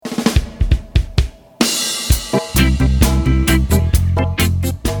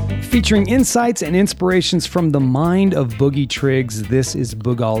Featuring insights and inspirations from the mind of Boogie Triggs, this is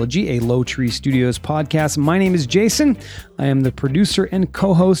Boogology, a Low Tree Studios podcast. My name is Jason. I am the producer and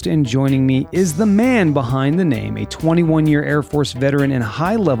co-host, and joining me is the man behind the name, a 21-year Air Force veteran and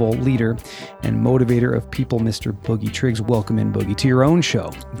high-level leader and motivator of people, Mr. Boogie Triggs. Welcome in, Boogie, to your own show.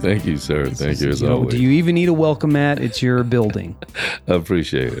 Thank you, sir. Thank you, as always. Do you even need a welcome mat? It's your building. I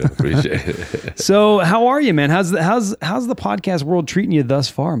appreciate it. So how are you, man? How's the podcast world treating you thus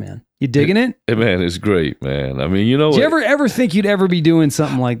far, man? You digging it? Man, it's great, man. I mean, you know, did you ever think you'd ever be doing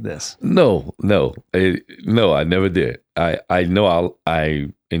something like this? No, I never did. I know I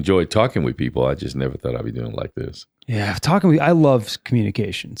enjoy talking with people. I just never thought I'd be doing like this. Yeah, I love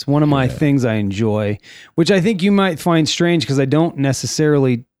communication. It's one of my things I enjoy, which I think you might find strange because I don't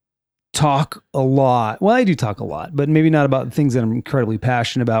necessarily talk a lot. Well, I do talk a lot, but maybe not about things that I'm incredibly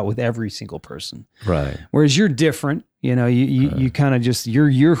passionate about with every single person. Right. Whereas you're different. You know, you kind of just,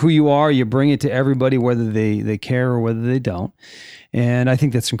 you're who you are. You bring it to everybody, whether they care or whether they don't. And I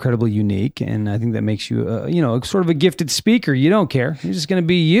think that's incredibly unique. And I think that makes you, sort of a gifted speaker. You don't care. You're just going to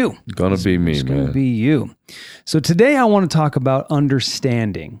be you. Going to be me, man. Going to be you. So today I want to talk about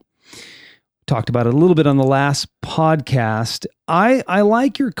understanding. Talked about it a little bit on the last podcast. I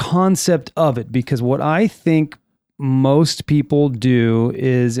like your concept of it because what I think most people do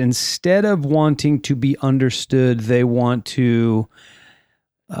is instead of wanting to be understood, they want to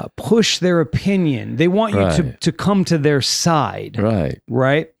push their opinion. They want you to come to their side.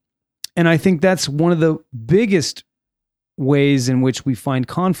 Right. And I think that's one of the biggest ways in which we find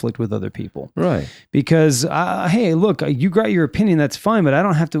conflict with other people. Right. Because, hey, look, you got your opinion, that's fine, but I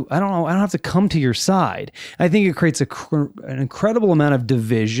don't have to come to your side. I think it creates an incredible amount of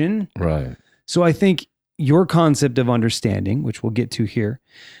division. Right. So I think your concept of understanding, which we'll get to here,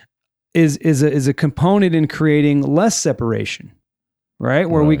 is a component in creating less separation, right?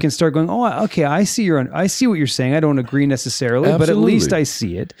 Where we can start going, oh, okay, I see what you're saying. I don't agree necessarily, Absolutely. But at least I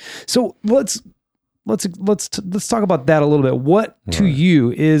see it. So let's talk about that a little bit. What to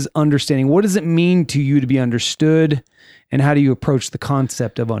you is understanding? What does it mean to you to be understood, and how do you approach the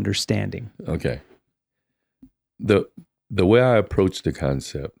concept of understanding? Okay. The way I approach the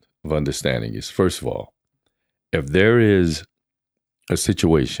concept of understanding is, first of all, if there is a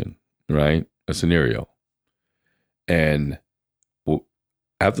situation, right, a scenario, and I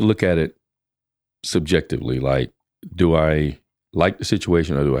have to look at it subjectively, like, do I like the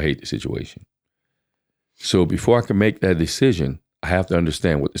situation or do I hate the situation? So before I can make that decision, I have to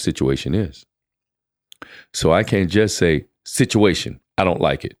understand what the situation is. So I can't just say, situation, I don't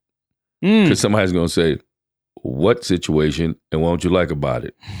like it. Because somebody's going to say, what situation and what don't you like about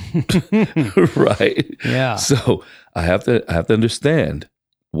it? Right? Yeah. So I have to understand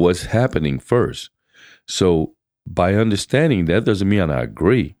what's happening first. So by understanding that doesn't mean I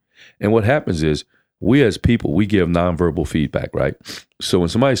agree. And what happens is we as people, we give nonverbal feedback, right? So when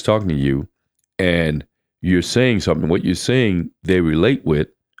somebody's talking to you and you're saying something, what you're saying they relate with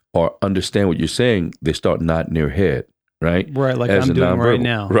or understand what you're saying, they start nodding their head. Right? Right, like as I'm doing right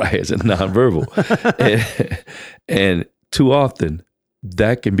now. Right, as a nonverbal. and too often,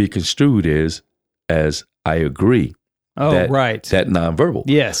 that can be construed as I agree. Oh, that nonverbal.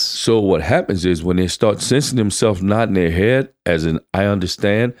 Yes. So what happens is when they start sensing themselves nodding their head as an I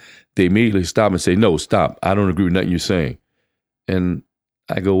understand, they immediately stop and say, no, stop. I don't agree with nothing you're saying. And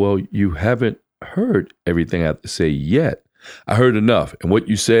I go, well, you haven't heard everything I have to say yet. I heard enough. And what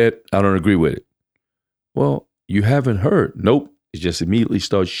you said, I don't agree with it. Well, you haven't heard. Nope. It just immediately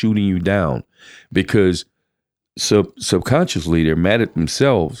starts shooting you down because subconsciously they're mad at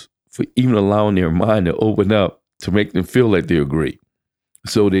themselves for even allowing their mind to open up to make them feel like they agree.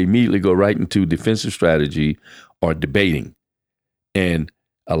 So they immediately go right into defensive strategy or debating. And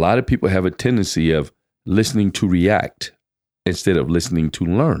a lot of people have a tendency of listening to react instead of listening to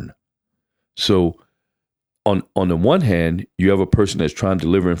learn. So on the one hand, you have a person that's trying to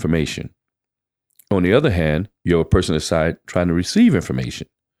deliver information. On the other hand, you have a person aside trying to receive information.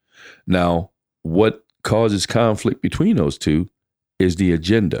 Now, what causes conflict between those two is the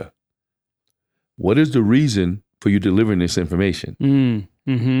agenda. What is the reason for you delivering this information?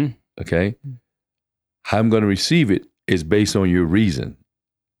 Mm-hmm. Okay? How I'm going to receive it is based on your reason,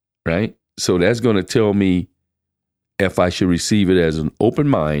 right? So that's going to tell me if I should receive it as an open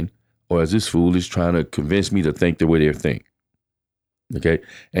mind or as this fool is trying to convince me to think the way they think. Okay?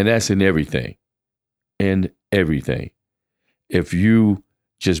 And that's in everything. In everything. If you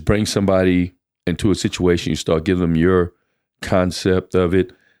just bring somebody into a situation, you start giving them your concept of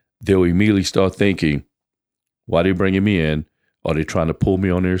it, they'll immediately start thinking, why are they bringing me in? Are they trying to pull me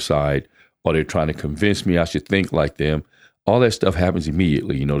on their side? Are they trying to convince me I should think like them? all that stuff happens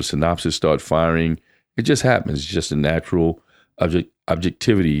immediately. You know, the synapses start firing. It just happens. It's just a natural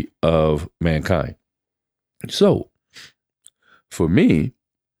objectivity of mankind. So for me,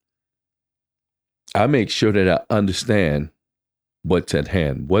 I make sure that I understand what's at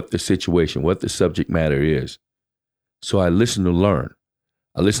hand, what the situation, what the subject matter is. So I listen to learn.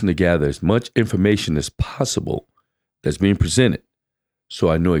 I listen to gather as much information as possible that's being presented, so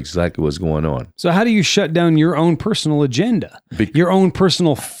I know exactly what's going on. So how do you shut down your own personal agenda, your own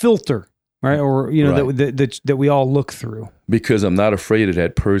personal filter, right? Or, you know, right. that we all look through? Because I'm not afraid of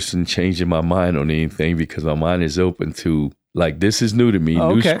that person changing my mind on anything, because my mind is open to, like, this is new to me,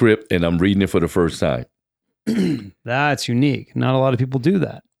 new script, and I'm reading it for the first time. That's unique. Not a lot of people do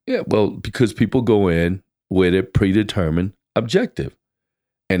that. Yeah, well, because people go in with a predetermined objective.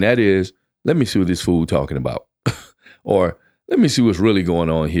 And that is, let me see what this fool talking about. Or let me see what's really going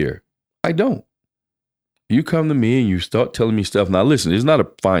on here. I don't. You come to me and you start telling me stuff. Now, listen, it's not a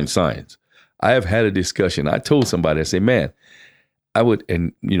fine science. I have had a discussion. I told somebody, I say, man, I would,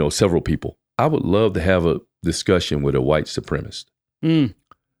 and, you know, several people, I would love to have a discussion with a white supremacist.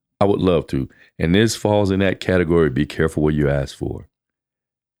 I would love to. And this falls in that category. Be careful what you ask for,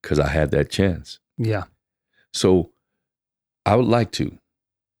 because I had that chance. Yeah. So I would like to.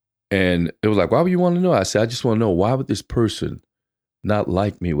 And it was like, why would you want to know? I said, I just want to know, why would this person not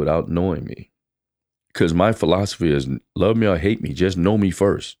like me without knowing me? Because my philosophy is, love me or hate me, just know me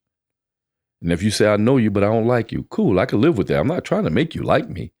first. And if you say, I know you, but I don't like you, cool, I can live with that. I'm not trying to make you like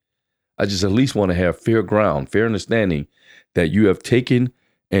me. I just at least want to have fair ground, fair understanding that you have taken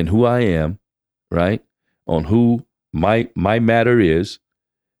and who I am, right? On who my matter is,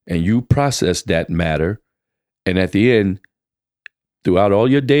 and you process that matter. And at the end, throughout all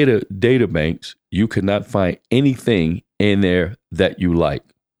your data banks, you could not find anything in there that you like.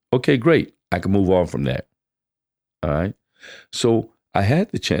 Okay, great. I can move on from that. All right. So I had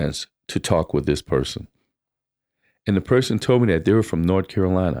the chance to talk with this person. And the person told me that they were from North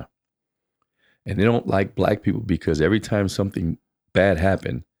Carolina. And they don't like black people because every time something bad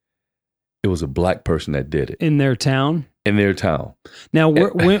happened, it was a black person that did it. In their town? In their town. Now,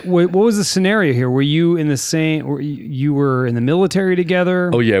 what was the scenario here? Were you in the same, you were in the military together?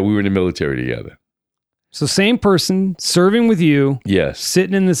 Oh, yeah, we were in the military together. So same person serving with you. Yes.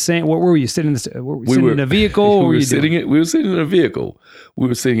 Sitting in the same, what were you sitting in in a vehicle? We were sitting in a vehicle. We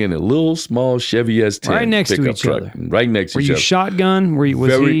were sitting in a little small Chevy S10 right next to each truck, other. Right next to each other. Were you shotgun?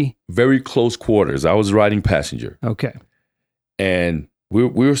 Was he? Very close quarters. I was riding passenger. Okay. And we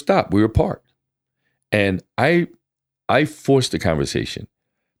were stopped. We were parked. And I forced the conversation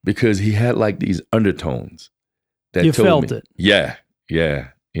because he had like these undertones that you told felt me, it. Yeah.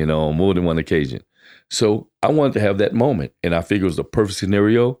 You know, on more than one occasion. So I wanted to have that moment, and I figured it was the perfect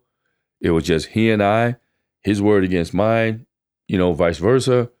scenario. It was just he and I, his word against mine, you know, vice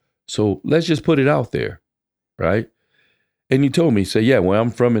versa. So let's just put it out there, right? And he told me, say, yeah, where I'm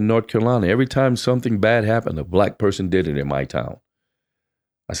from in North Carolina, every time something bad happened, a black person did it in my town.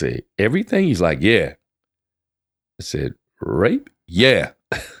 I said, everything? He's like, yeah. I said, rape? Yeah.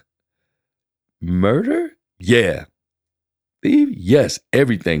 Murder? Yeah. Thief? Yes.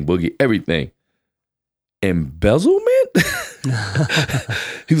 Everything, Boogie, everything. Embezzlement?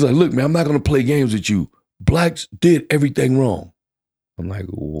 He was like, look, man, I'm not going to play games with you. Blacks did everything wrong. I'm like,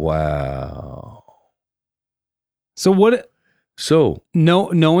 wow. So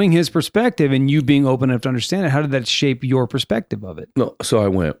knowing his perspective and you being open enough to understand it, how did that shape your perspective of it? No, so I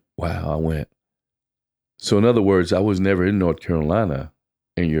went, wow, So in other words, I was never in North Carolina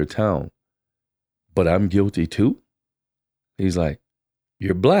in your town, but I'm guilty too? He's like,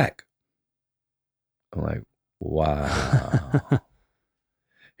 you're black. I'm like, wow.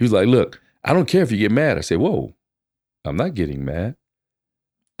 He was like, look, I don't care if you get mad. I said, whoa, I'm not getting mad.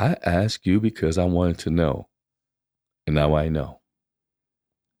 I asked you because I wanted to know. And now I know.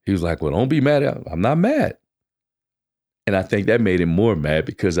 He was like, well, don't be mad. I'm not mad. And I think that made him more mad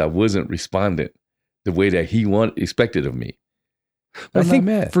because I wasn't responding the way that he expected of me. I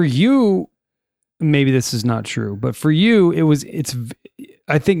think for you, maybe this is not true, but for you,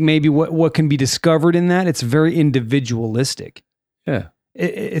 I think maybe what can be discovered in that, it's very individualistic. Yeah.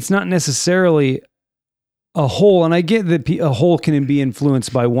 It's not necessarily a whole, and I get that a whole can be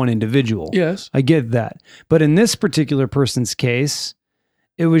influenced by one individual. Yes. I get that. But in this particular person's case,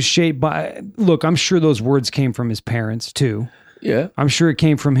 it was shaped by, look, I'm sure those words came from his parents too. Yeah. I'm sure it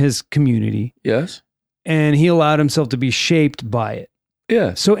came from his community. Yes. And he allowed himself to be shaped by it.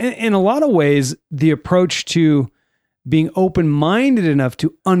 Yeah. So in a lot of ways, the approach to being open-minded enough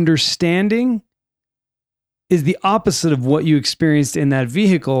to understanding is the opposite of what you experienced in that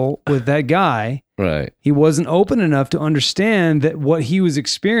vehicle with that guy. Right. He wasn't open enough to understand that what he was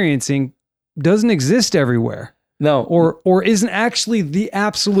experiencing doesn't exist everywhere. Now, Or isn't actually the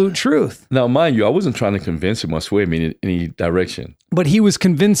absolute truth. now, mind you, I wasn't trying to convince him or sway him in any direction. But he was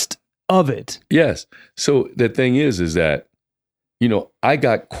convinced of it. Yes. So the thing is that, I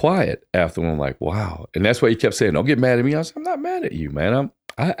got quiet after. I'm like, wow. And that's why he kept saying, don't get mad at me. I was, I'm not mad at you, man.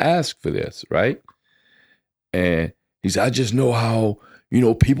 I asked for this, right? And he said, I just know how,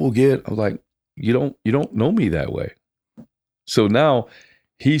 people get. I was like, you don't know me that way. So now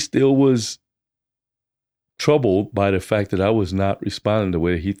he still was troubled by the fact that I was not responding the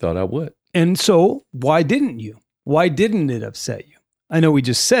way he thought I would. And so why didn't you? Why didn't it upset you? I know we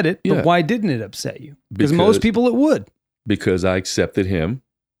just said it, but Yeah. why didn't it upset you? Because most people it would. Because I accepted him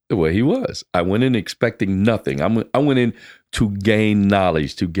the way he was. I went in expecting nothing. I went in to gain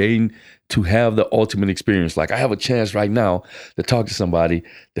knowledge, to have the ultimate experience. Like I have a chance right now to talk to somebody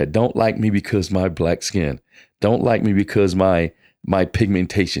that don't like me because my black skin, don't like me because my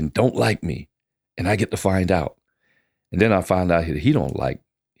pigmentation, don't like me. And I get to find out. And then I find out he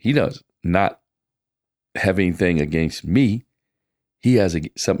does not have anything against me. He has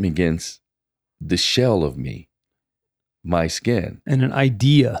something against the shell of me, my skin. And an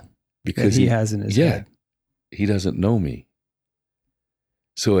idea Because that he has in his head. He doesn't know me.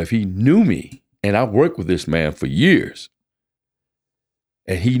 So if he knew me, and I worked with this man for years,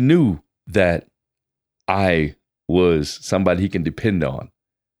 and he knew that I was somebody he can depend on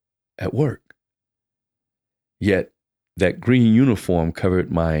at work, yet that green uniform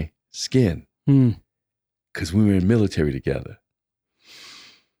covered my skin because we were in military together.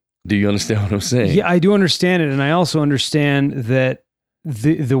 Do you understand what I'm saying? Yeah, I do understand it. And I also understand that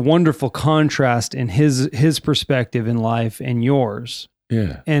the wonderful contrast in his perspective in life and yours.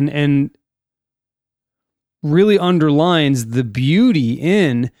 Yeah. And really underlines the beauty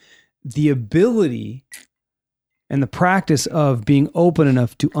in the ability and the practice of being open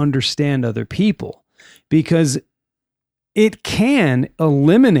enough to understand other people, because it can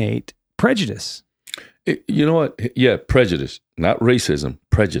eliminate prejudice. You know what? Yeah, prejudice, not racism,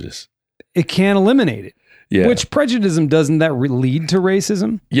 prejudice. It can eliminate it. Yeah. Which prejudice doesn't that lead to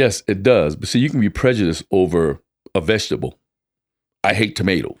racism? Yes, it does. But see, you can be prejudiced over a vegetable. I hate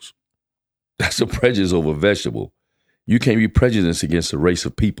tomatoes. That's a prejudice over a vegetable. You can't be prejudiced against a race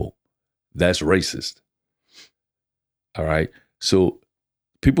of people. That's racist. All right. So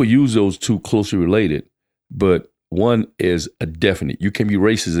people use those two closely related, but one is a definite. You can be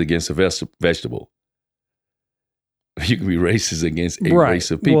racist against a vegetable. You can be racist against a race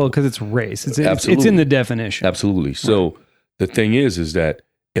of people. Well, because it's race. It's in the definition. Absolutely. So the thing is that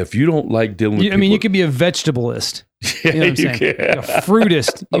if you don't like dealing with people, you could be a vegetableist. Yeah, You know what I'm saying? can. A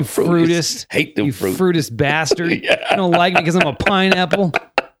fruitist. You fruitist. Hate them You fruit. fruitist bastard. Yeah. You don't like me because I'm a pineapple.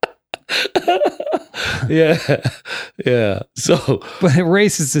 Yeah. Yeah. So But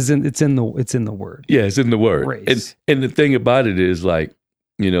racist it's in the word. yeah, it's in the word. Race. And the thing about it is like,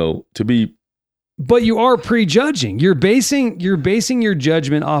 to be But you are prejudging. You're basing your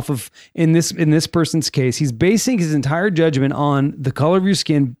judgment off of in this person's case. He's basing his entire judgment on the color of your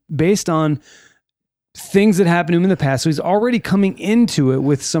skin based on things that happened to him in the past. So he's already coming into it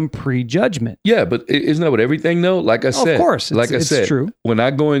with some prejudgment. yeah, but isn't that what everything though? Like I said, Of course, it's true. When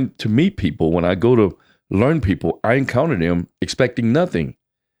I go in to meet people, when I go to learn people, I encounter them expecting nothing.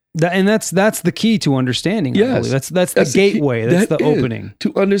 That's the key to understanding. I Yes. believe. That's the That's the key. gateway. That's That the is opening.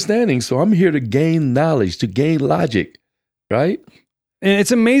 to understanding. So I'm here to gain knowledge, to gain logic, right? And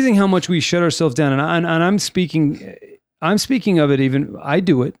it's amazing how much we shut ourselves down. And I'm speaking of it. Even I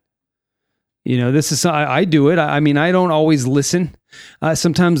do it. This is I do it. I mean, I don't always listen.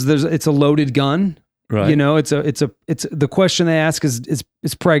 Sometimes it's a loaded gun. Right. It's the question they ask is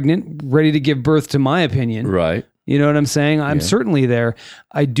pregnant, ready to give birth to my opinion. Right. You know what I'm saying? I'm Yeah. certainly there.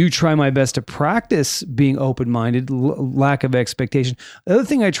 I do try my best to practice being open-minded, lack of expectation. The other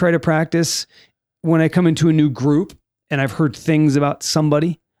thing I try to practice when I come into a new group and I've heard things about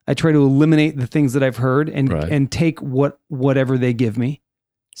somebody, I try to eliminate the things that I've heard and Right. and take whatever they give me,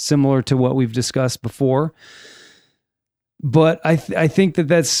 similar to what we've discussed before. But I think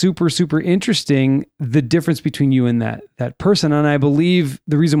that's super, super interesting, the difference between you and that person. And I believe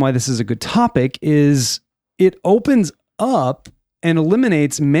the reason why this is a good topic is it opens up and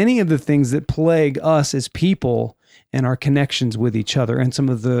eliminates many of the things that plague us as people and our connections with each other and some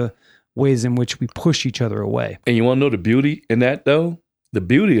of the ways in which we push each other away. And you want to know the beauty in that though? The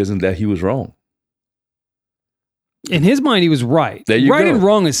beauty isn't that he was wrong. In his mind, he was right. There you right go. and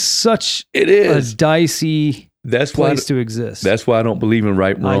wrong is such It is. a dicey That's why place to exist. That's why I don't believe in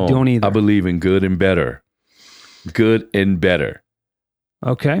right and I wrong. don't either. I believe in good and better. good and better.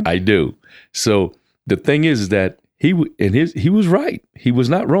 Okay. I do. So the thing is that he was right. He was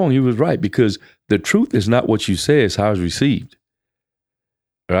not wrong. He was right, because the truth is not what you say, it's how it's received.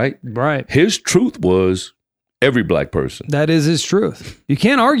 Right? Right. His truth was every black person. That is his truth. You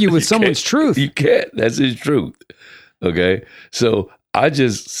can't argue with someone's truth. You can't. That's his truth. Okay. So I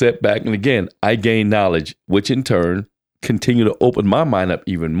just sat back, and again, I gained knowledge, which in turn continue to open my mind up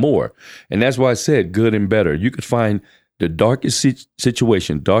even more. And that's why I said good and better. You could find the darkest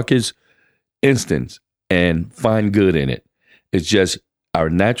situation, darkest instance, and find good in it. It's just our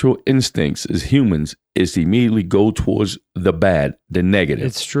natural instincts as humans is to immediately go towards the bad, the negative.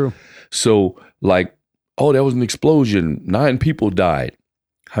 It's true. So like, oh, there was an explosion. 9 people died.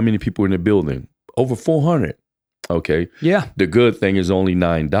 How many people were in the building? Over 400. Okay. Yeah. The good thing is only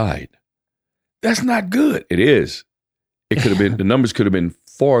 9 died. That's not good. It is. It could have been, the numbers could have been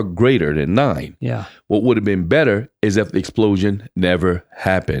far greater than 9. Yeah. What would have been better is if the explosion never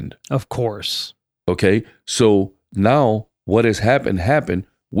happened. Of course. Okay. So now what has happened.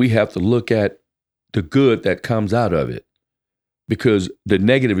 We have to look at the good that comes out of it, because the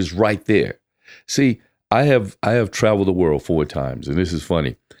negative is right there. See, I have traveled the world 4 times, and this is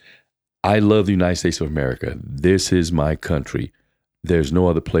funny. I love the United States of America. This is my country. There's no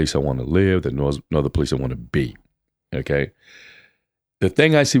other place I want to live. There's no other place I want to be. Okay. The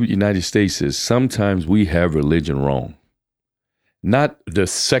thing I see with the United States is sometimes we have religion wrong. Not the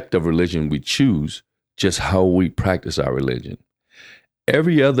sect of religion we choose, just how we practice our religion.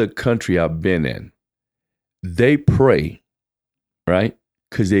 Every other country I've been in, they pray, right?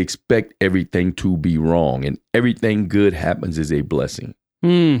 Because they expect everything to be wrong, and everything good happens is a blessing.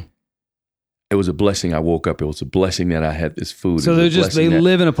 It was a blessing I woke up. It was a blessing that I had this food. So they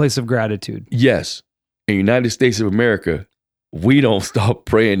live in a place of gratitude. Yes. In the United States of America, we don't stop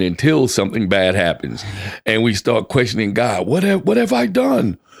praying until something bad happens. And we start questioning God. What have I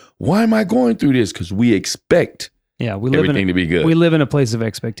done? Why am I going through this? Because we expect everything to be good. We live in a place of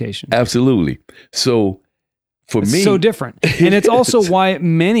expectation. Absolutely. So for me, so different. And it's also why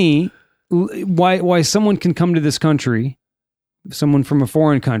why someone can come to this country, someone from a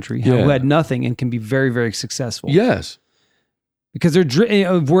foreign country who had nothing and can be very, very successful. Yes. Because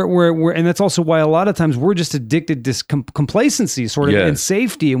we're and that's also why a lot of times we're just addicted to complacency, sort of, and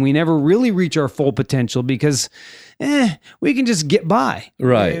safety, and we never really reach our full potential because, we can just get by.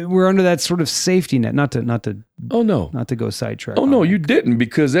 Right. We're under that sort of safety net. Not to go sidetrack. Oh no, you didn't,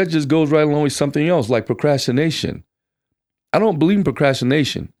 because that just goes right along with something else like procrastination. I don't believe in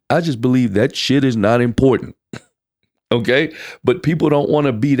procrastination. I just believe that shit is not important. Okay, but people don't want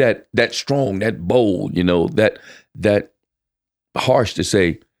to be that strong, that bold, that harsh to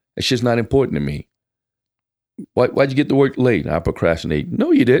say, it's just not important to me. Why'd you get to work late? I procrastinate.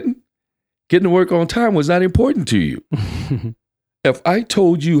 No, you didn't. Getting to work on time was not important to you. If I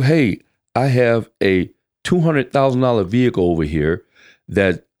told you, hey, I have a $200,000 vehicle over here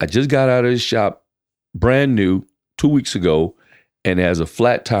that I just got out of the shop, brand new, 2 weeks ago, and has a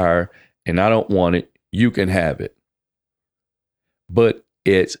flat tire, and I don't want it, you can have it. But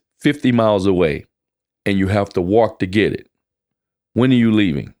it's 50 miles away, and you have to walk to get it. When are you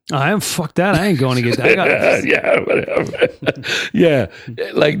leaving? Fuck that. I ain't going to get that. Yeah, whatever. Yeah.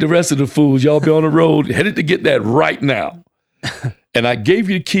 Like the rest of the fools, y'all be on the road, headed to get that right now. And I gave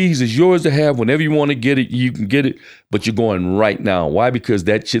you the keys. It's yours to have. Whenever you want to get it, you can get it. But you're going right now. Why? Because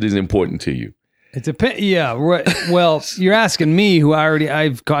that shit is important to you. It depends. Yeah. Right. Well, you're asking me who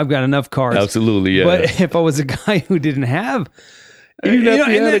I've got enough cars. Absolutely. Yeah. But if I was a guy who didn't have,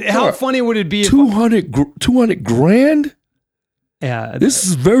 how funny would it be? 200 grand? Yeah, this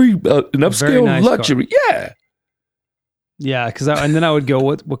is very an upscale nice luxury. Car. Yeah, yeah. Because and then I would go,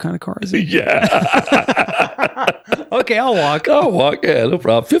 what kind of car is it? Yeah. Okay, I'll walk. Yeah, no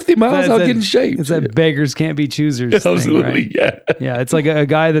problem. 50 miles, I'll get in shape. It's that beggars can't be choosers. Absolutely, thing, right? Yeah. Yeah, it's like a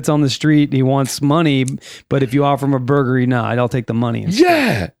guy that's on the street. He wants money, but if you offer him a burger, I'll take the money.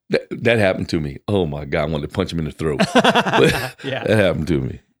 Yeah, that happened to me. Oh my God, I wanted to punch him in the throat. Yeah, that happened to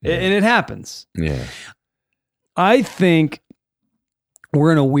me. Yeah. And it happens. Yeah, I think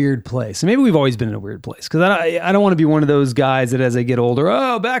we're in a weird place. Maybe we've always been in a weird place because I don't want to be one of those guys that as I get older,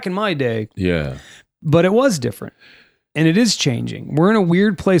 back in my day. Yeah. But it was different. And it is changing. We're in a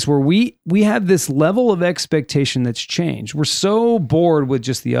weird place where we have this level of expectation that's changed. We're so bored with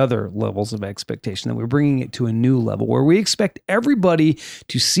just the other levels of expectation that we're bringing it to a new level where we expect everybody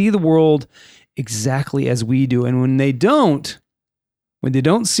to see the world exactly as we do. And when they don't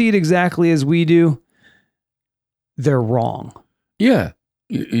see it exactly as we do, they're wrong. Yeah.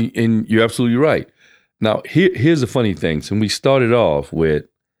 And you're absolutely right. Now, here's the funny thing. So we started off with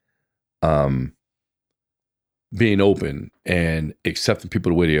being open and accepting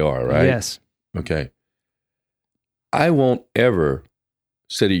people the way they are, right? Yes. Okay. I won't ever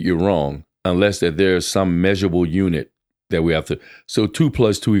say that you're wrong unless that there's some measurable unit that we have to. So 2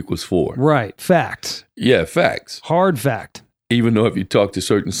 + 2 = 4. Right. Fact. Yeah, facts. Hard fact. Even though if you talk to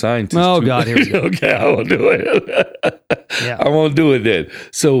certain scientists. Oh, God, here we go. Okay, I won't do it. Yeah. I won't do it then.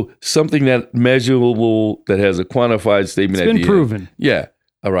 So something that measurable, that has a quantified statement It's at the been end. proven. Yeah.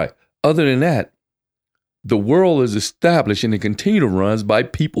 All right. Other than that, the world is established and it continue to runs by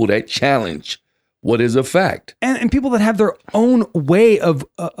people that challenge what is a fact. And people that have their own way of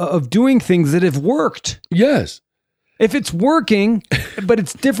doing things that have worked. Yes. If it's working, but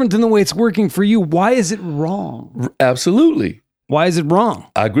it's different than the way it's working for you, why is it wrong? Absolutely. Why is it wrong?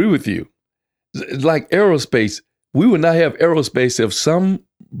 I agree with you. It's like aerospace. We would not have aerospace if some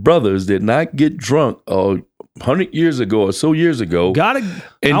brothers did not get drunk 100 years ago or so years ago. I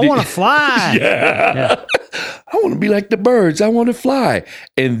want to fly. Yeah. I want to be like the birds. I want to fly.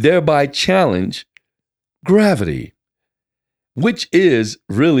 And thereby challenge gravity, which is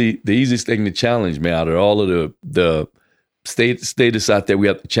really the easiest thing to challenge, man, out of all of the status out there we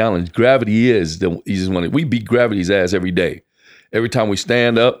have to challenge. Gravity is the easiest one. We beat gravity's ass every day. Every time we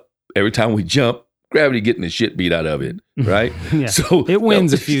stand up, every time we jump, gravity getting the shit beat out of it, right? Yeah. So it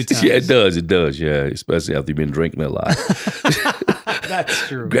wins a few times. Yeah, it does. Yeah, especially after you've been drinking a lot. That's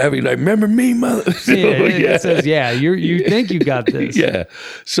true. Gravity, like, remember me, mother? So, it says, you think you got this. Yeah.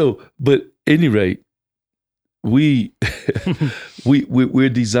 So, but at any rate, we're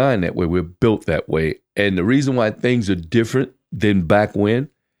designed that way. We're built that way. And the reason why things are different than back when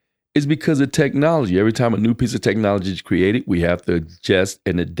is because of technology. Every time a new piece of technology is created, we have to adjust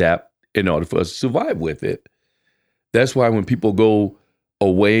and adapt in order for us to survive with it. That's why when people go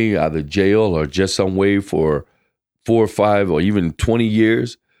away, either jail or just some way for 4 or 5 or even 20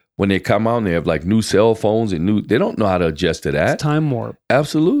 years, when they come out and they have like new cell phones and they don't know how to adjust to that. It's time warp.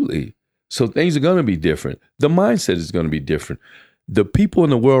 Absolutely. So things are going to be different. The mindset is going to be different. The people in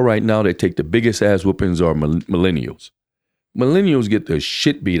the world right now that take the biggest ass whoopings are millennials. Millennials get the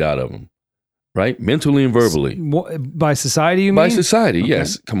shit beat out of them, right? Mentally and verbally. By society, you mean? By society, Okay.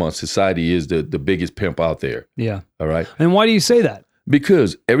 yes. Come on, society is the biggest pimp out there. Yeah. All right? And why do you say that?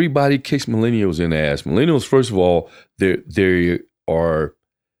 Because everybody kicks millennials in the ass. Millennials, first of all, there are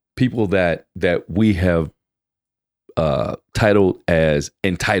people that we have titled as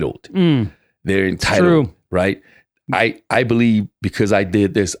entitled. They're entitled, true. Right? I believe because I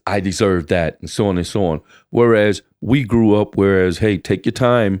did this, I deserve that, and so on and so on. Whereas we grew up, hey, take your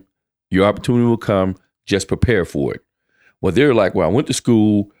time, your opportunity will come, just prepare for it. Well, they're like, well, I went to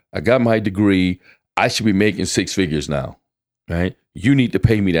school, I got my degree, I should be making 6 figures now, right? You need to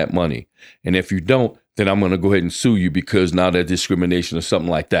pay me that money. And if you don't, then I'm going to go ahead and sue you because now there's discrimination or something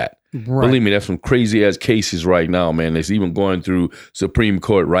like that. Right. Believe me, that's some crazy ass cases right now, man. It's even going through Supreme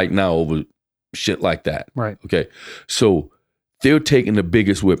Court right now over shit like that. Right. Okay. So they're taking the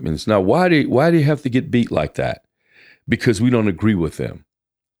biggest whippings. Now, why do they have to get beat like that? Because we don't agree with them.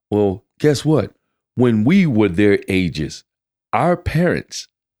 Well, guess what? When we were their ages, our parents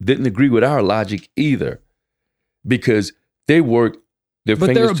didn't agree with our logic either because they worked their But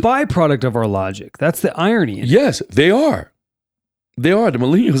fingers. they're a byproduct of our logic. That's the irony in it. Yes, they are. They are. The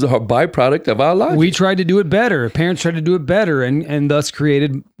millennials are a byproduct of our logic. We tried to do it better. Parents tried to do it better and thus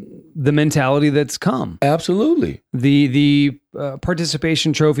created the mentality that's come. Absolutely. The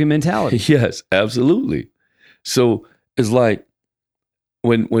participation trophy mentality. Yes, absolutely. So it's like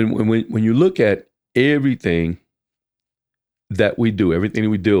when you look at everything that we do, everything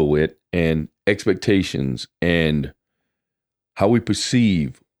we deal with, and expectations and how we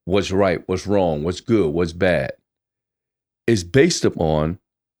perceive what's right, what's wrong, what's good, what's bad, is based upon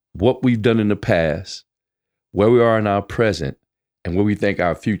what we've done in the past, where we are in our present, and where we think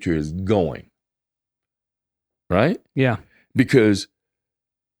our future is going. Right? Yeah. Because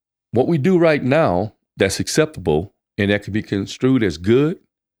what we do right now that's acceptable and that could be construed as good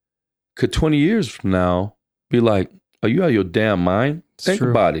could 20 years from now be like, are you out of your damn mind? Think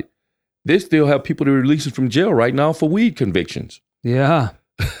true. about it. They still have people that are releasing from jail right now for weed convictions. Yeah.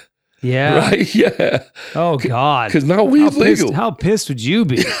 Yeah. Right? Yeah. Oh, God. Because now weed's legal. How pissed would you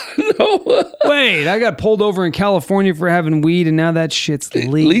be? No. Wait, I got pulled over in California for having weed and now that shit's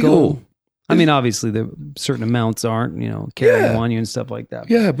legal. I mean, obviously, the certain amounts aren't, carrying on you and stuff like that.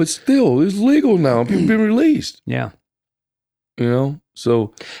 Yeah, but still, it's legal now. People been released. Yeah.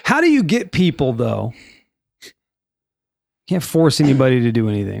 So. How do you get people, though? Can't force anybody to do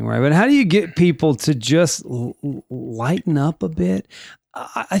anything, right? But how do you get people to just lighten up a bit?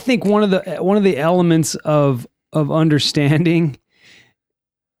 I think one of the elements of understanding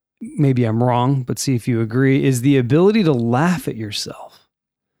maybe I'm wrong, but see if you agree, is the ability to laugh at yourself.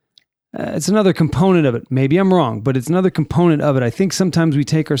 It's another component of it. Maybe I'm wrong, but it's another component of it. I think sometimes we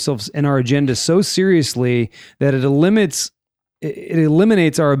take ourselves and our agenda so seriously that it eliminates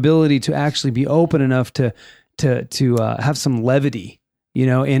our ability to actually be open enough to have some levity,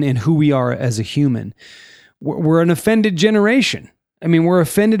 in who we are as a human. We're an offended generation. I mean, we're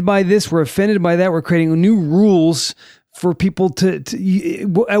offended by this. We're offended by that. We're creating new rules for people to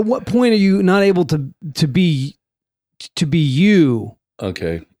at what point are you not able to be you?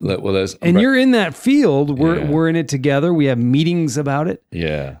 Okay. Well, you're in that field. We're in it together. We have meetings about it.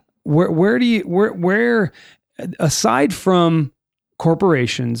 Yeah. Where aside from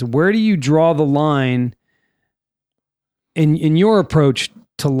corporations, where do you draw the line in your approach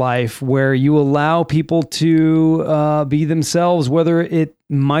to life where you allow people to be themselves, whether it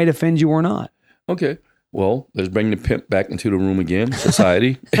might offend you or not? Okay. Well, let's bring the pimp back into the room again.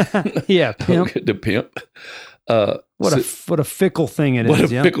 Society. Yeah. Pimp. The pimp. What a fickle thing it is. What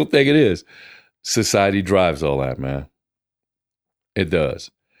a fickle thing it is. Society drives all that, man. It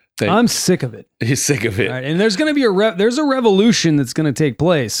does. I'm sick of it. He's sick of it. Right, and there's going to be there's a revolution that's going to take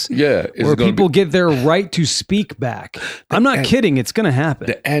place. Yeah. Where people get their right to speak back. I'm not kidding. It's going to happen.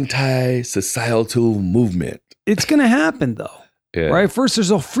 The anti-societal movement. It's going to happen though. Yeah. Right. First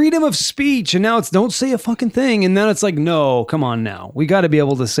there's a freedom of speech and now it's don't say a fucking thing. And then it's like, no, come on now. We got to be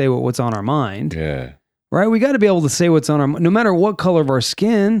able to say what's on our mind. Yeah. Right. We got to be able to say what's on our mind, no matter what color of our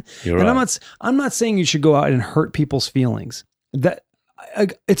skin. You're and right. I'm not saying you should go out and hurt people's feelings.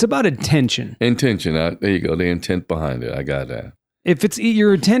 It's about intention. Intention. There you go. The intent behind it. I got that. If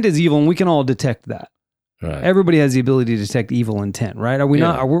your intent is evil, and we can all detect that. Right. Everybody has the ability to detect evil intent, right? Are we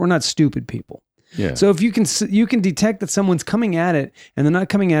not? We're not stupid people. Yeah. So if you can detect that someone's coming at it and they're not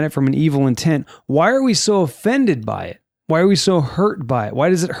coming at it from an evil intent, why are we so offended by it? Why are we so hurt by it? Why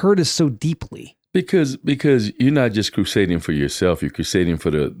does it hurt us so deeply? Because you're not just crusading for yourself. You're crusading for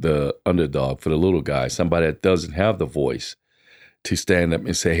the underdog, for the little guy, somebody that doesn't have the voice to stand up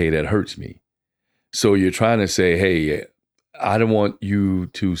and say, hey, that hurts me. So you're trying to say, hey, I don't want you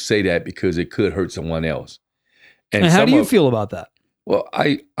to say that because it could hurt someone else. And how do you feel about that? Well,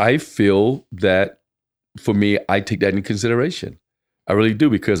 I feel that for me, I take that into consideration. I really do,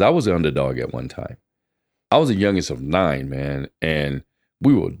 because I was an underdog at one time. I was the youngest of 9, man, and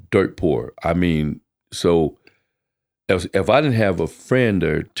we were dirt poor. I mean, so if I didn't have a friend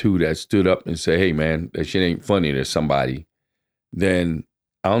or two that stood up and say, hey, man, that shit ain't funny to somebody, then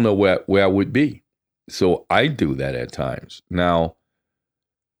I don't know where I would be. So I do that at times. Now,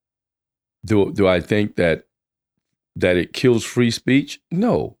 do I think that it kills free speech?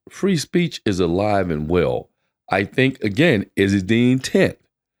 No, free speech is alive and well. I think, again, is the intent.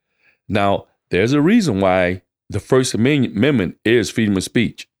 Now, there's a reason why the First Amendment is freedom of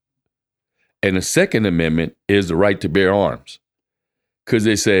speech. And the Second Amendment is the right to bear arms. Because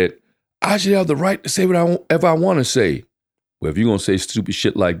they said, I should have the right to say whatever I want to say. Well, if you're going to say stupid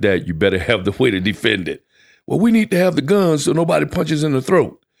shit like that, you better have the way to defend it. Well, we need to have the guns so nobody punches in the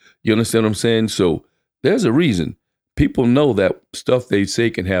throat. You understand what I'm saying? So there's a reason. People know that stuff they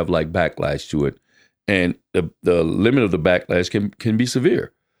say can have like backlash to it. And the limit of the backlash can be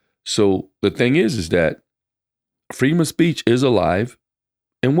severe. So the thing is that freedom of speech is alive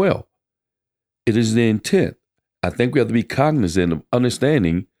and well. It is the intent. I think we have to be cognizant of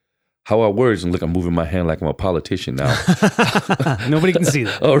understanding how our words, and look, I'm moving my hand like I'm a politician now. Nobody can see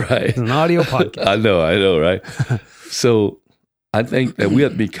that. All right. It's an audio podcast. I know, right? So I think that we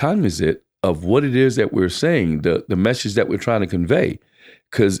have to be cognizant of what it is that we're saying, the message that we're trying to convey.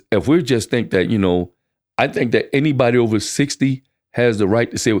 Because if we just think that, I think that anybody over 60 has the right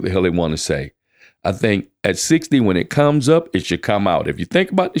to say what the hell they want to say. I think at 60, when it comes up, it should come out. If you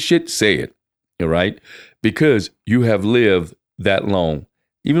think about the shit, say it, all right? Because you have lived that long.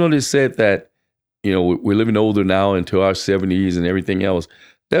 Even though they said that, we're living older now into our 70s and everything else,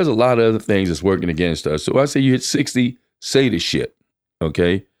 there's a lot of other things that's working against us. So I say you hit 60, say the shit,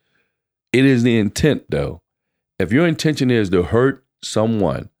 okay? It is the intent, though. If your intention is to hurt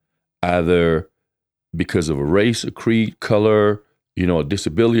someone, either because of a race, a creed, color, a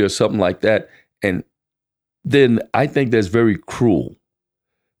disability or something like that, and then I think that's very cruel.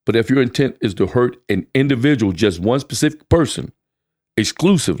 But if your intent is to hurt an individual, just one specific person,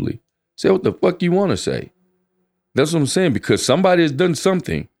 exclusively, say what the fuck you want to say. That's what I'm saying, because somebody has done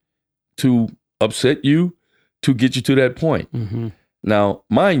something to upset you, to get you to that point. Mm-hmm. Now,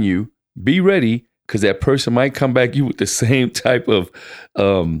 mind you, be ready, because that person might come back you with the same type of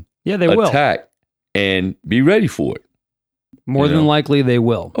attack, and be ready for it. More than likely, they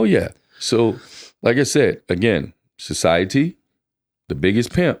will. Oh, yeah. So, like I said, again, society, the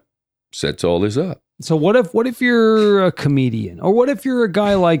biggest pimp, sets all this up. So what if you're a comedian, or what if you're a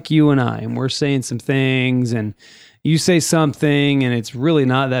guy like you and I, and we're saying some things, and you say something, and it's really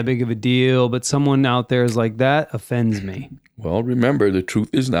not that big of a deal, but someone out there is like, that offends me. Well, remember, the truth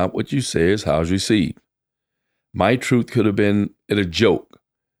is not what you say, it's how it's received. My truth could have been a joke.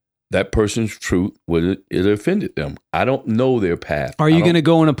 That person's truth it offended them. I don't know their path. Are you going to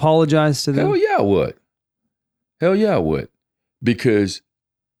go and apologize to them? Hell yeah, I would. Hell yeah, I would. Because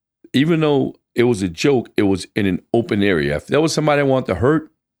even though it was a joke, it was in an open area. If there was somebody I wanted to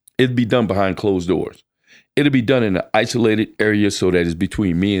hurt, it'd be done behind closed doors. It'd be done in an isolated area so that it's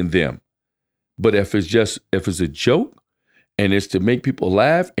between me and them. But if it's a joke and it's to make people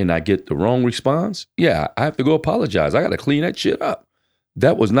laugh and I get the wrong response, yeah, I have to go apologize. I got to clean that shit up.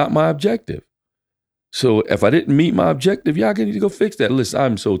 That was not my objective. So if I didn't meet my objective, y'all need to go fix that. Listen,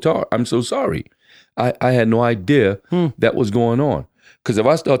 I'm so sorry. I had no idea that was going on. Because if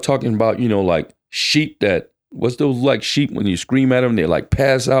I start talking about, like sheep what's those like sheep when you scream at them, they like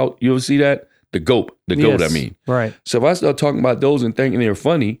pass out. You ever see that? The goat, I mean. Right. So if I start talking about those and thinking they're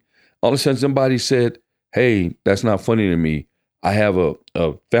funny, all of a sudden somebody said, hey, that's not funny to me. I have a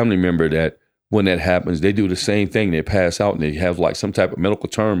family member that when that happens, they do the same thing. They pass out and they have like some type of medical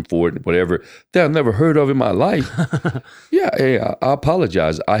term for it, whatever, that I've never heard of in my life. Yeah, hey, I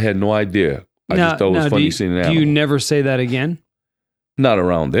apologize. I had no idea. I just thought it was funny seeing an animal. Do you never say that again? Not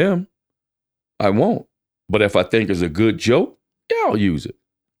around them. I won't. But if I think it's a good joke, yeah, I'll use it.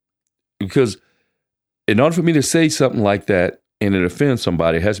 Because in order for me to say something like that and it offends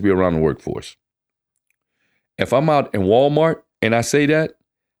somebody, it has to be around the workforce. If I'm out in Walmart and I say that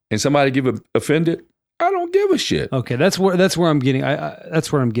and somebody get offended, I don't give a shit. Okay, that's where I'm getting.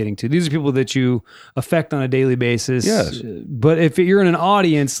 That's where I'm getting to. These are people that you affect on a daily basis. Yes. But if you're in an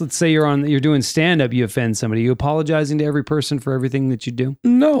audience, let's say you're doing stand up, you offend somebody. You apologizing to every person for everything that you do?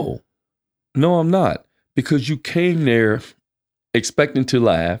 No, I'm not, because you came there expecting to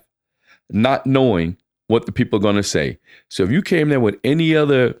laugh, not knowing what the people are going to say. So if you came there with any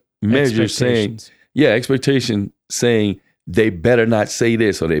other measure saying, expectation saying, they better not say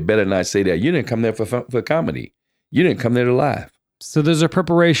this or they better not say that. You didn't come there for comedy. You didn't come there to laugh. So there's a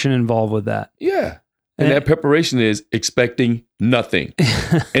preparation involved with that. Yeah. And that preparation is expecting nothing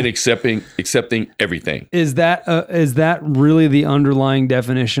and accepting everything. Is that really the underlying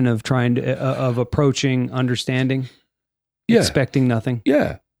definition of of approaching understanding? Yeah. Expecting nothing?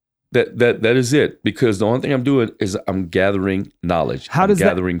 Yeah. That is it. Because the only thing I'm doing is I'm gathering knowledge.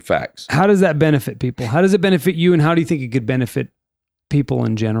 Gathering facts. How does that benefit people? How does it benefit you, and how do you think it could benefit people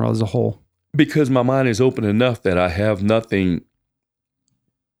in general as a whole? Because my mind is open enough that I have nothing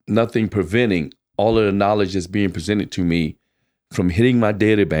preventing all of the knowledge that's being presented to me from hitting my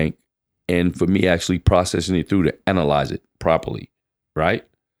data bank and for me actually processing it through to analyze it properly, right?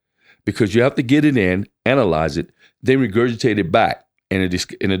 Because you have to get it in, analyze it, then regurgitate it back in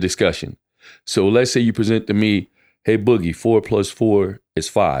a discussion. So let's say you present to me, hey, Boogie, 4 plus 4 is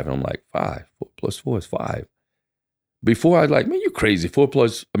 5. And I'm like, 5? 4 plus 4 is 5. Before I was like, man, you crazy. 4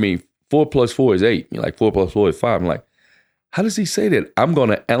 plus 4 is 8. You're like, 4 plus 4 is 5. I'm like, how does he say that? I'm going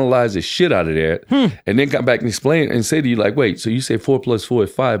to analyze the shit out of that and then come back and explain and say to you like, wait, so you say 4 plus 4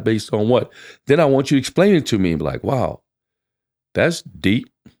 is 5 based on what? Then I want you to explain it to me and be like, wow, that's deep.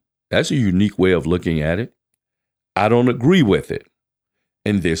 That's a unique way of looking at it. I don't agree with it.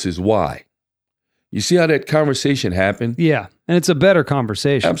 And this is why. You see how that conversation happened? Yeah. And it's a better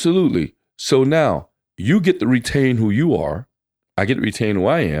conversation. Absolutely. So now you get to retain who you are. I get to retain who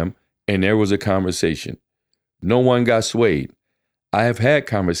I am. And there was a conversation. No one got swayed. I have had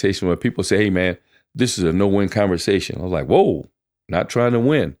conversations where people say, hey, man, this is a no-win conversation. I was like, whoa, not trying to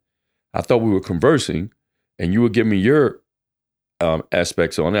win. I thought we were conversing and you were giving me your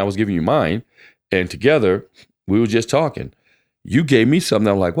aspects on it. I was giving you mine. And together we were just talking. You gave me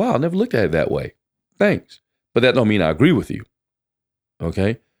something. I'm like, wow, I never looked at it that way. Thanks. But that don't mean I agree with you.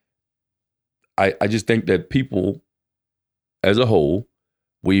 Okay. I just think that people as a whole,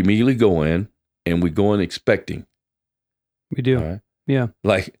 we immediately go in and we go in expecting. We do. Right? Yeah.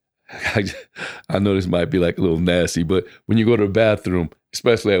 Like, I know this might be like a little nasty, but when you go to the bathroom,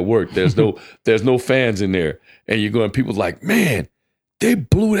 especially at work, there's no fans in there. And you're going, people's like, man, they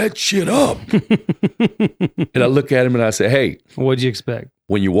blew that shit up. And I look at him and I say, hey. What'd you expect?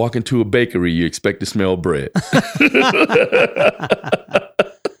 When you walk into a bakery, you expect to smell bread.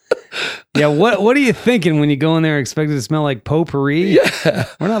 Yeah, what are you thinking when you go in there expecting to smell like potpourri? Yeah.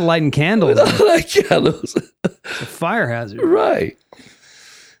 We're not lighting candles. We're not like candles. It's a fire hazard. Right.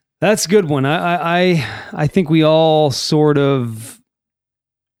 That's a good one. I think we all sort of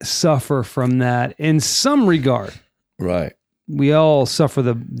suffer from that in some regard. Right. we all suffer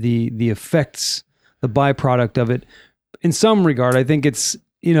the effects, the byproduct of it. In some regard, I think it's,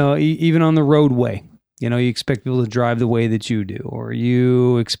 even on the roadway, you expect people to drive the way that you do, or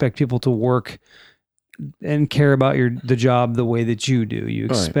you expect people to work and care about the job the way that you do. You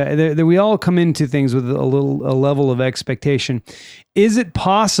expect that we all come into things with a level of expectation. Is it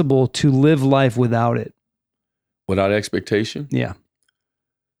possible to live life without it? Without expectation? Yeah.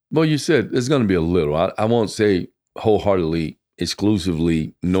 Well, you said there's going to be a little. I won't say wholeheartedly,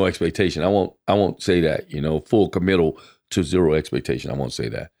 exclusively, no expectation. I won't say that, full committal to zero expectation. I won't say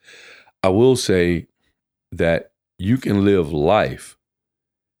that. I will say that you can live life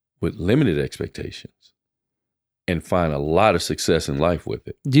with limited expectations and find a lot of success in life with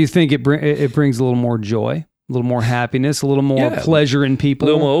it. Do you think it brings a little more joy, a little more happiness, a little more pleasure in people?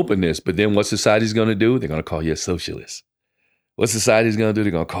 A little more openness. But then what society's going to do? They're going to call you a socialist. What society's going to do?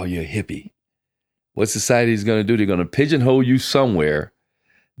 They're going to call you a hippie. What society's going to do? They're going to pigeonhole you somewhere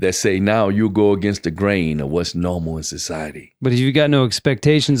that say now you'll go against the grain of what's normal in society. But if you've got no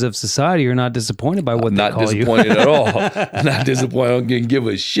expectations of society, you're not disappointed by what they call you. Not disappointed at all. Not disappointed. I don't give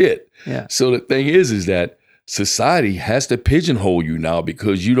a shit. Yeah. So the thing is that society has to pigeonhole you now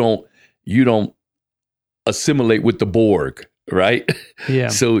because you don't assimilate with the Borg, right? Yeah.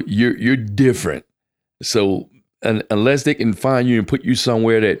 So you're different. So unless they can find you and put you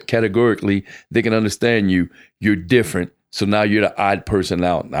somewhere that categorically they can understand you're different. So now you're the odd person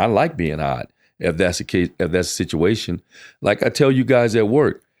out. And I like being odd if that's the case, if that's the situation. Like I tell you guys at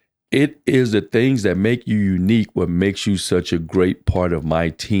work, it is the things that make you unique what makes you such a great part of my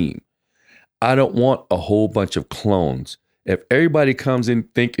team. I don't want a whole bunch of clones. If everybody comes in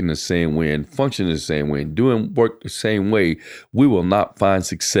thinking the same way and functioning the same way and doing work the same way, we will not find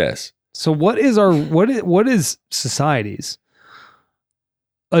success. So what is society's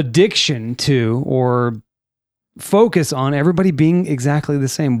addiction to or focus on everybody being exactly the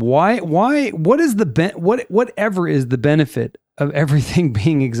same? Whatever is the benefit of everything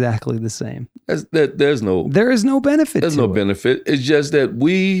being exactly the same? There is no benefit. There's no benefit. It's just that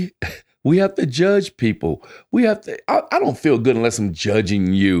we have to judge people. I don't feel good unless I'm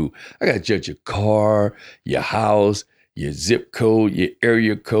judging you. I got to judge your car, your house, your zip code, your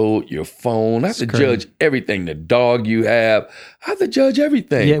area code, your phone. I have to judge everything. The dog you have. I have to judge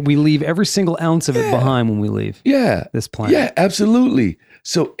everything. Yeah, we leave every single ounce of it behind when we leave this planet. Yeah, absolutely.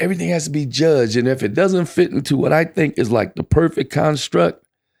 So everything has to be judged. And if it doesn't fit into what I think is like the perfect construct,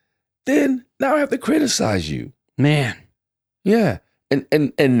 then now I have to criticize you. Man. Yeah.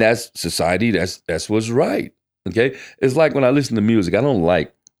 And that's society. That's what's right. Okay. It's like when I listen to music, I don't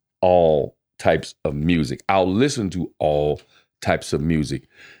like all types of music. I'll listen to all types of music.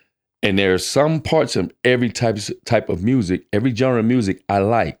 And there are some parts of every type of music, every genre of music I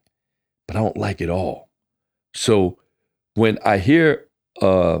like, but I don't like it all. So when I hear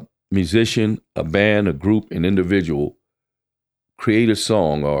a musician, a band, a group, an individual create a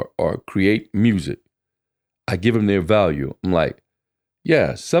song or create music, I give them their value. I'm like,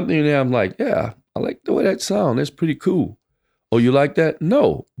 yeah, something in there, I'm like, yeah, I like the way that sound. That's pretty cool. Oh, you like that?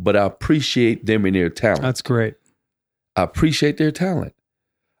 No, but I appreciate them and their talent. That's great. I appreciate their talent.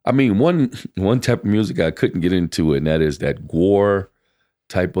 I mean, one type of music I couldn't get into, and that is that gore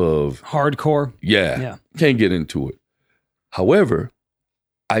type of hardcore. Yeah. Can't get into it. However,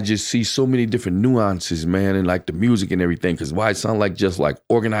 I just see so many different nuances, man, and like the music and everything. Because why it sound like just like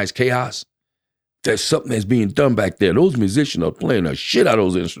organized chaos? There's something that's being done back there. Those musicians are playing the shit out of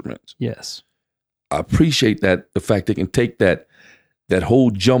those instruments. Yes. I appreciate that, the fact they can take that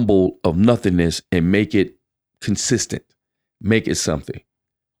whole jumble of nothingness and make it consistent, make it something,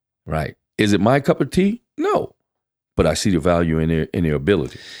 right? Is it my cup of tea? No, but I see the value in their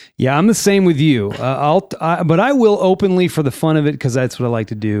ability. Yeah, I'm the same with you. But I will openly, for the fun of it, because that's what I like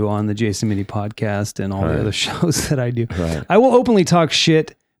to do on the Jason Mitty podcast and all the other shows that I do. Right. I will openly talk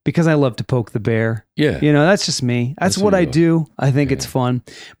shit because I love to poke the bear. Yeah, that's just me. That's what I do. I think it's fun,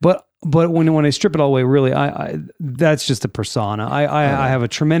 but when I strip it all away, really, I that's just a persona. I have a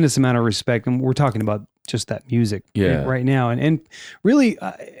tremendous amount of respect, and we're talking about just that music right now, and really,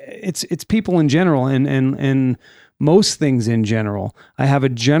 it's people in general, and most things in general. I have a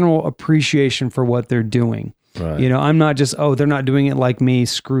general appreciation for what they're doing. Right. I'm not just they're not doing it like me.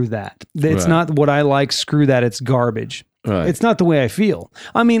 Screw that. It's not what I like. Screw that. It's garbage. Right. It's not the way I feel.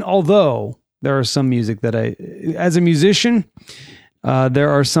 I mean, although there are some music that as a musician. There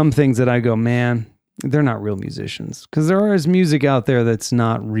are some things that I go, man, they're not real musicians, because there is music out there that's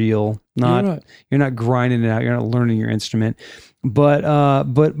not real. You're not grinding it out. You're not learning your instrument. But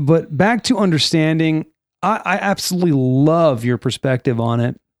back to understanding, I absolutely love your perspective on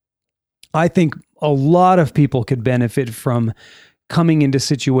it. I think a lot of people could benefit from coming into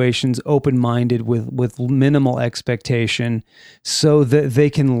situations open-minded with minimal expectation so that they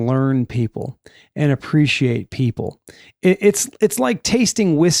can learn people and appreciate people. It's like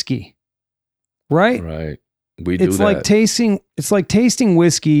tasting whiskey, right? Right. We do It's that. like tasting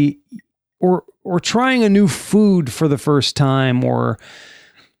whiskey or trying a new food for the first time. Or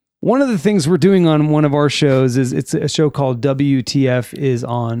one of the things we're doing on one of our shows is it's a show called WTF is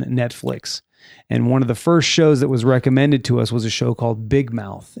on Netflix. And one of the first shows that was recommended to us was a show called Big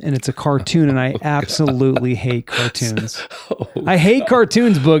Mouth. And it's a cartoon, and I absolutely hate cartoons. I hate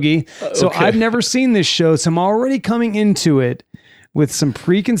cartoons, Boogie. So Okay. I've never seen this show. So I'm already coming into it with some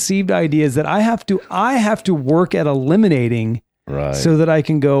preconceived ideas that I have to work at eliminating Right. so that I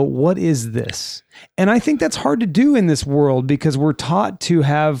can go, what is this? And I think that's hard to do in this world because we're taught to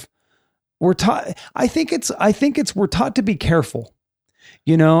be careful.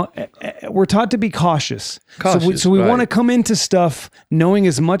 You know, we're taught to be cautious. Cautious, So we right. want to come into stuff knowing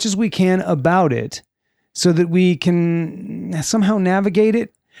as much as we can about it so that we can somehow navigate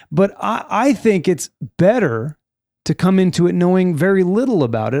it. But I think it's better to come into it knowing very little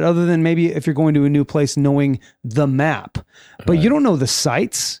about it, other than maybe if you're going to a new place, knowing the map. But you don't know the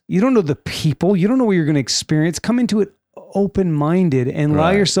sights. You don't know the people. You don't know what you're going to experience. Come into it open-minded and allow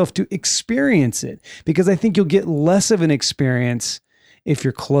Right. yourself to experience it, because I think you'll get less of an experience if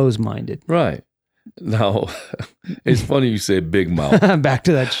you're closed-minded. Right. Now, it's funny you said Big Mouth. Back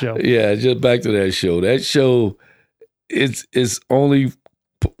to that show. Yeah, just back to that show. That show, it's only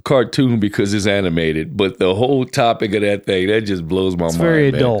cartoon because it's animated, but the whole topic of that thing, that just blows my It's mind.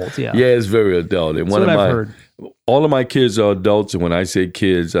 very man. adult, yeah. Yeah, it's very adult. And That's what I've heard. all of my kids are adults, and when I say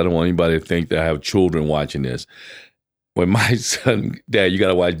kids, I don't want anybody to think that I have children watching this. When my son, Dad, you got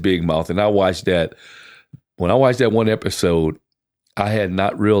to watch Big Mouth, and I watched that. When I watched that one episode, I had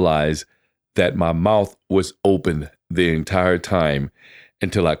not realized that my mouth was open the entire time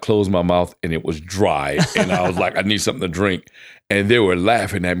until I closed my mouth and it was dry. And I was like, I need something to drink. And they were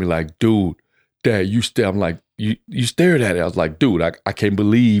laughing at me like, dude, Dad, you stare. I'm like, you stared at it. I was like, dude, I can't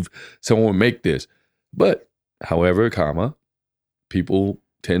believe someone would make this. But, however, people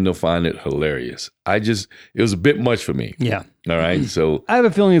tend to find it hilarious. it was a bit much for me. Yeah. All right. So, I have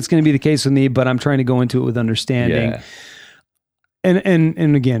a feeling it's going to be the case with me, but I'm trying to go into it with understanding. yeah.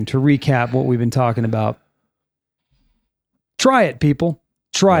 And again, to recap what we've been talking about, try it, people.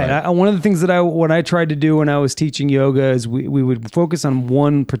 Try Right. it. One of the things that what I tried to do when I was teaching yoga is we would focus on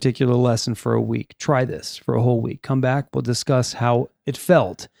one particular lesson for a week. Try this for a whole week. Come back. We'll discuss how it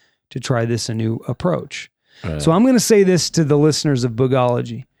felt to try this a new approach. Right. So I'm going to say this to the listeners of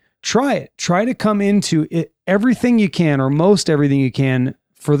Boogology. Try it. Try to come into it everything you can, or most everything you can,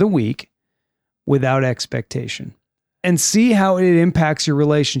 for the week without expectation, and see how it impacts your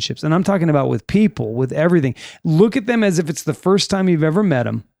relationships. And I'm talking about with people, with everything. Look at them as if it's the first time you've ever met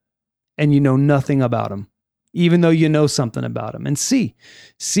them and you know nothing about them, even though you know something about them. And see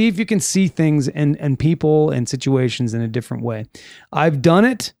if you can see things and people and situations in a different way. I've done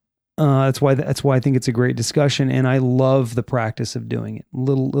it. That's why I think it's a great discussion, and I love the practice of doing it.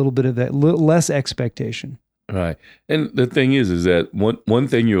 Little bit of that, less expectation. Right. And the thing is that one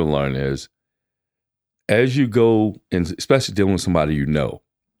thing you'll learn is, as you go, and especially dealing with somebody you know,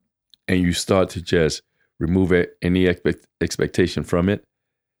 and you start to just remove any expectation from it,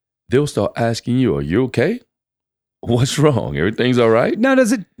 they'll start asking you, "Are you okay? What's wrong? Everything's all right?" Now,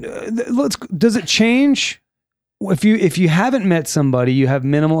 does it change if you haven't met somebody? You have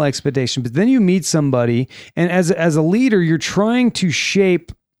minimal expectation, but then you meet somebody, and as a leader, you're trying to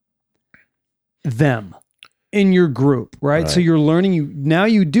shape them in your group, right? So you're learning.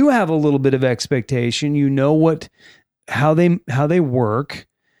 You do have a little bit of expectation. You know how they work.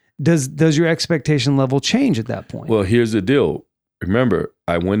 Does your expectation level change at that point? Well, here's the deal. Remember,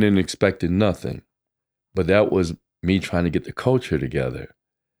 I went in expecting nothing, but that was me trying to get the culture together.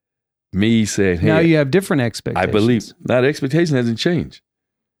 Me saying, "Hey, now you have different expectations. I believe." Now the expectation hasn't changed.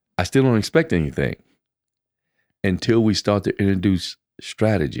 I still don't expect anything until we start to introduce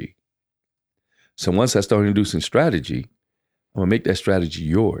strategy. So once I start introducing strategy, I'm going to make that strategy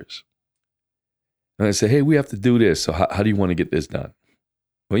yours. And I say, "Hey, we have to do this. So how do you want to get this done?"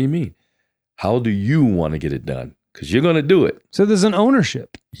 What do you mean? How do you want to get it done? Because you're going to do it. So there's an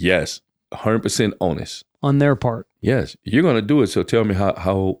ownership Yes, 100% onus. on their part. Yes, you're going to do it. So tell me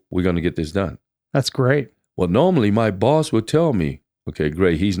how we're going to get this done. That's great. Well, normally my boss would tell me, "Okay,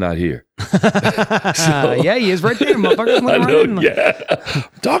 great, he's not here." Yeah, he is right there, motherfucker. I know, Right. yeah.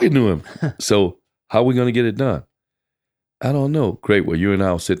 I'm talking to him. So how are we going to get it done? I don't know. Great. Well, you and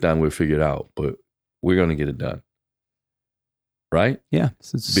I will sit down. We'll figure it out. But we're going to get it done. Right? Yeah.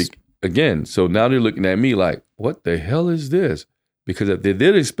 So it's again, so now they're looking at me like, what the hell is this? Because if they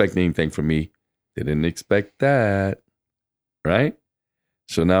did expect anything from me, they didn't expect that, right?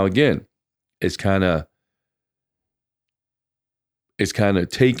 So now again, it's kind of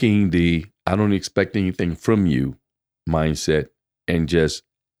taking the I don't expect anything from you mindset and just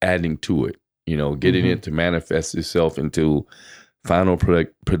adding to it, getting it to manifest itself into final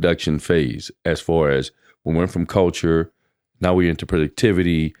production phase. As far as we went from culture, now we're into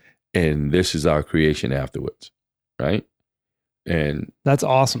productivity, and this is our creation afterwards, right? And that's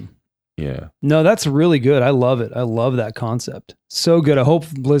awesome. Yeah. No, that's really good. I love it. I love that concept. So good. I hope,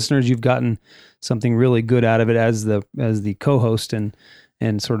 listeners, you've gotten something really good out of it as the co-host and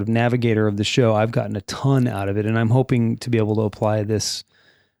sort of navigator of the show. I've gotten a ton out of it, and I'm hoping to be able to apply this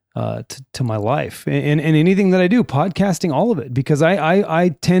to my life and anything that I do, podcasting, all of it, because I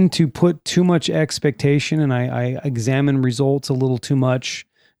tend to put too much expectation, and I examine results a little too much.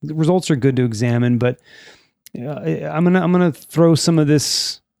 The results are good to examine, but I'm gonna throw some of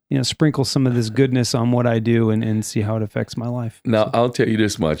this, sprinkle some of this goodness on what I do and see how it affects my life. Now, I'll tell you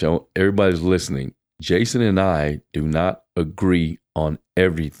this much. Everybody's listening. Jason and I do not agree on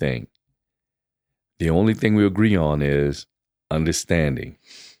everything. The only thing we agree on is understanding.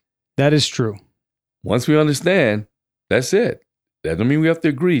 That is true. Once we understand, that's it. That doesn't mean we have to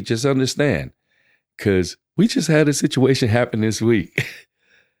agree, just understand. Because we just had a situation happen this week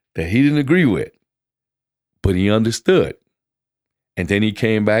that he didn't agree with, but he understood. And then he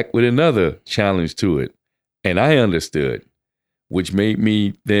came back with another challenge to it. And I understood, which made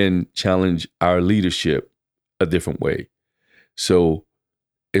me then challenge our leadership a different way. So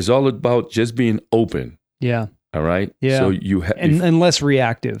it's all about just being open. Yeah. All right. Yeah. So you and less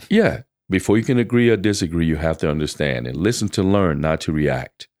reactive. Yeah. Before you can agree or disagree, you have to understand and listen to learn, not to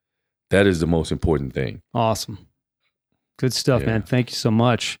react. That is the most important thing. Awesome. Good stuff, man. Thank you so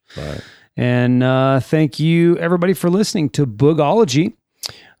much. All right. And thank you, everybody, for listening to Boogology.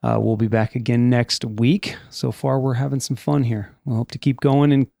 We'll be back again next week. So far, we're having some fun here. We'll hope to keep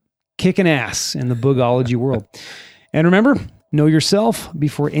going and kicking ass in the Boogology world. And remember, know yourself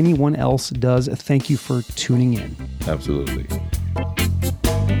before anyone else does. Thank you for tuning in. Absolutely.